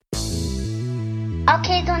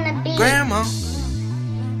Okay, on the beat. Grandma,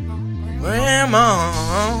 grandma,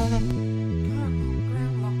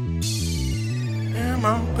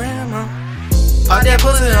 grandma. Pop that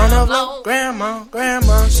pussy on the floor,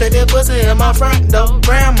 grandma. Shake that pussy in my front door,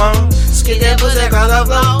 grandma. Skip that pussy across the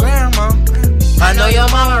floor, grandma. I know your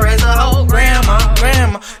mama raised a hoe, grandma.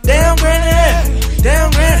 Damn granny,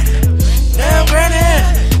 damn granny, damn granny,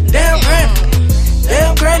 damn granny,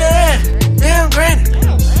 damn granny, damn granny,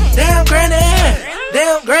 damn granny,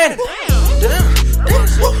 damn granny.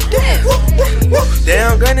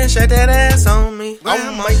 Damn granny, shake that ass on me,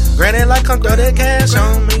 Granny like come throw that cash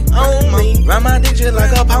on me, Ride my dick just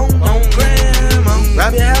like a pony, grandma.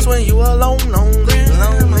 Grab your house when you alone,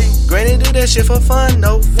 Granny do that shit for fun,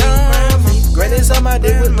 no fee. Granny suck my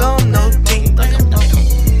dick with gum, no teeth.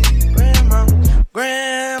 Grandma,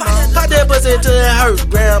 pop that pussy till it hurt,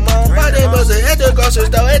 grandma. Pop that pussy at the grocery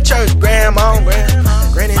store, at church, grandma.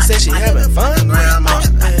 Granny said she having fun, grandma.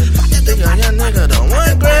 Think a young nigga don't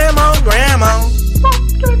want grandma. Pop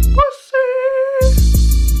that pussy,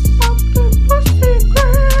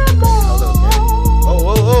 grandma.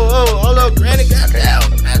 Hold up, granny, goddamn.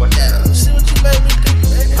 See what you made me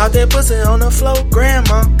do. Pop that pussy on the floor,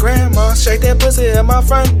 grandma. Shake that pussy at my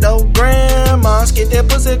front door, grandma. Skip that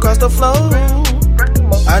pussy across the floor.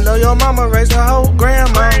 I know your mama raised a hoe,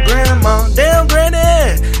 grandma. Damn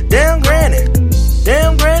granny, damn granny.